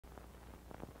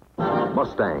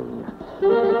Mustang.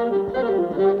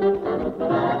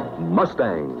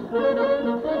 Mustang.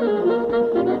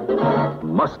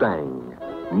 Mustang.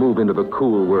 Move into the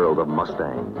cool world of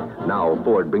Mustang. Now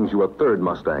Ford brings you a third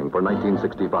Mustang for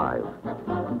 1965.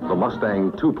 The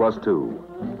Mustang 2+2.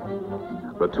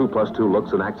 The 2+2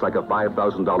 looks and acts like a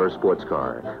 $5,000 sports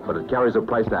car, but it carries a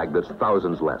price tag that's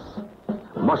thousands less.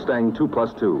 Mustang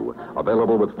 2+2,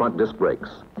 available with front disc brakes.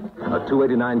 A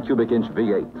 289 cubic inch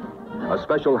V8. A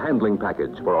special handling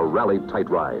package for a rally tight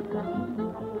ride.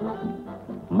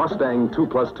 Mustang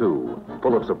 2+2,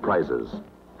 full of surprises.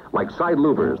 Like side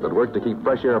louvers that work to keep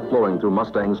fresh air flowing through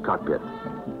Mustang's cockpit.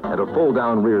 And a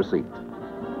fold-down rear seat.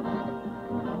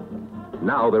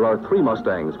 Now there are 3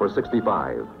 Mustangs for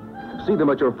 $65. See them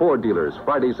at your Ford dealers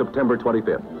Friday, September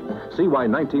 25th. See why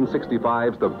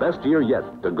 1965's the best year yet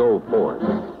to go Ford.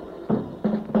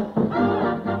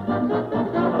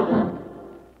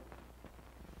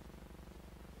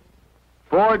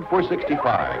 Ford for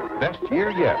 65. Best year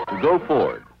yet to go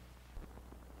Ford.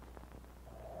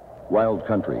 Wild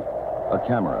country, a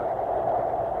camera,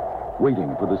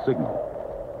 waiting for the signal.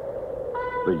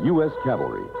 The U.S.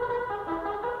 Cavalry.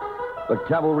 The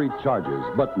cavalry charges,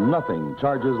 but nothing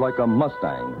charges like a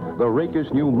Mustang. The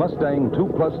rakish new Mustang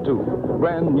 2+2.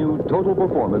 Brand new total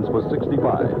performance for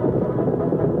 65.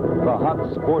 The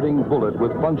hot sporting bullet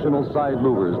with functional side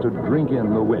louvers to drink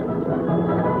in the wind.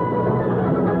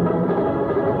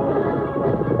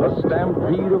 A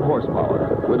stampede of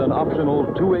horsepower with an optional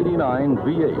 289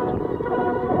 V8.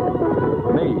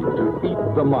 Made to eat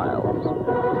the miles.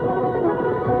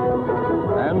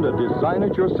 And a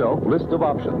design-it-yourself list of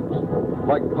options,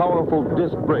 like powerful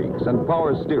disc brakes and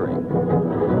power steering.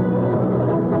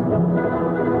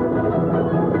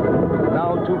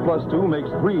 Now 2+2 makes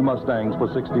 3 Mustangs for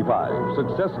 65,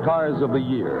 success cars of the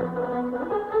year.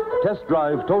 Test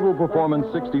drive Total Performance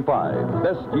 65,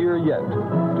 best year yet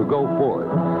to go Ford.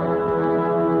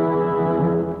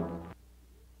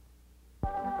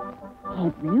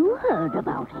 Have you heard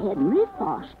about Henry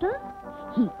Foster?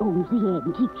 He owns the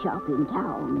antique shop in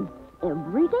town.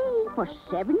 Every day for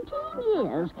 17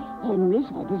 years, Henry's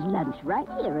had his lunch right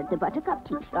here at the Buttercup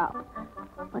Tea Shop.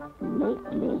 But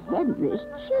lately, Henry's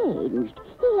changed.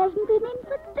 He hasn't been in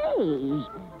for days.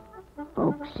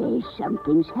 Folks say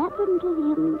something's happened to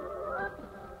him.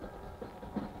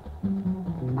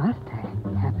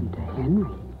 Mustang happened to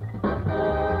Henry.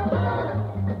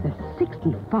 The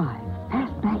 65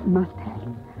 fastback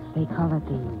Mustang. They call it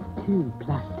the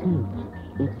 2+2.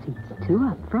 It seats 2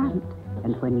 up front,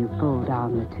 and when you pull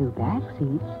down the 2 back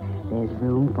seats, there's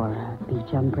room for a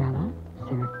beach umbrella,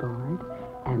 surfboard,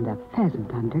 and a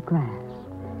pheasant under glass.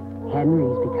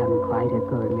 Henry's become quite a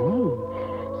gourmet,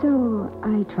 so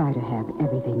I try to have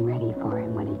everything ready for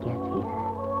him when he gets here.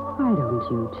 Why don't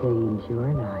you change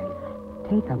your life?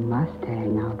 Take a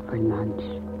Mustang out for lunch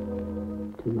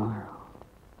tomorrow.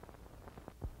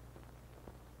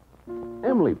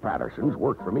 Emily Patterson's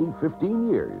worked for me 15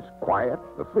 years. Quiet,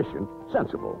 efficient,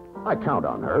 sensible. I count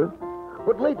on her.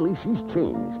 But lately, she's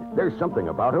changed. There's something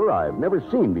about her I've never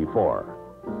seen before.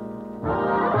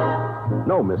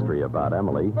 No mystery about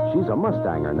Emily. She's a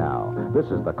Mustanger now. This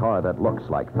is the car that looks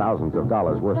like thousands of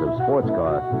dollars worth of sports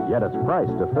car, yet it's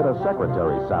priced to fit a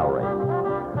secretary's salary.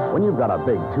 When you've got a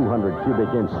big 200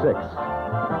 cubic inch 6,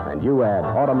 and you add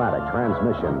automatic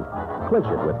transmission, clinch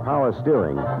it with power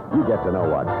steering, you get to know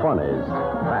what fun is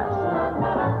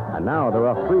fast. And now there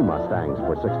are 3 Mustangs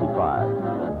for 65.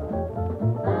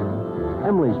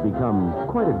 Emily's become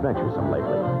quite adventuresome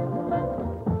lately.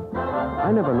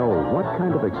 I never know what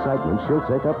kind of excitement she'll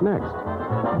take up next.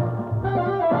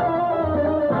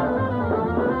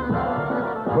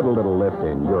 Put a little lift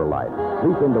in your life.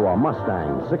 Leap into a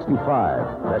Mustang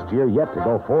 65. Best year yet to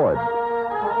go Ford.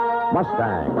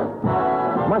 Mustang.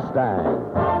 Mustang.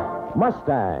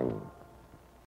 Mustang.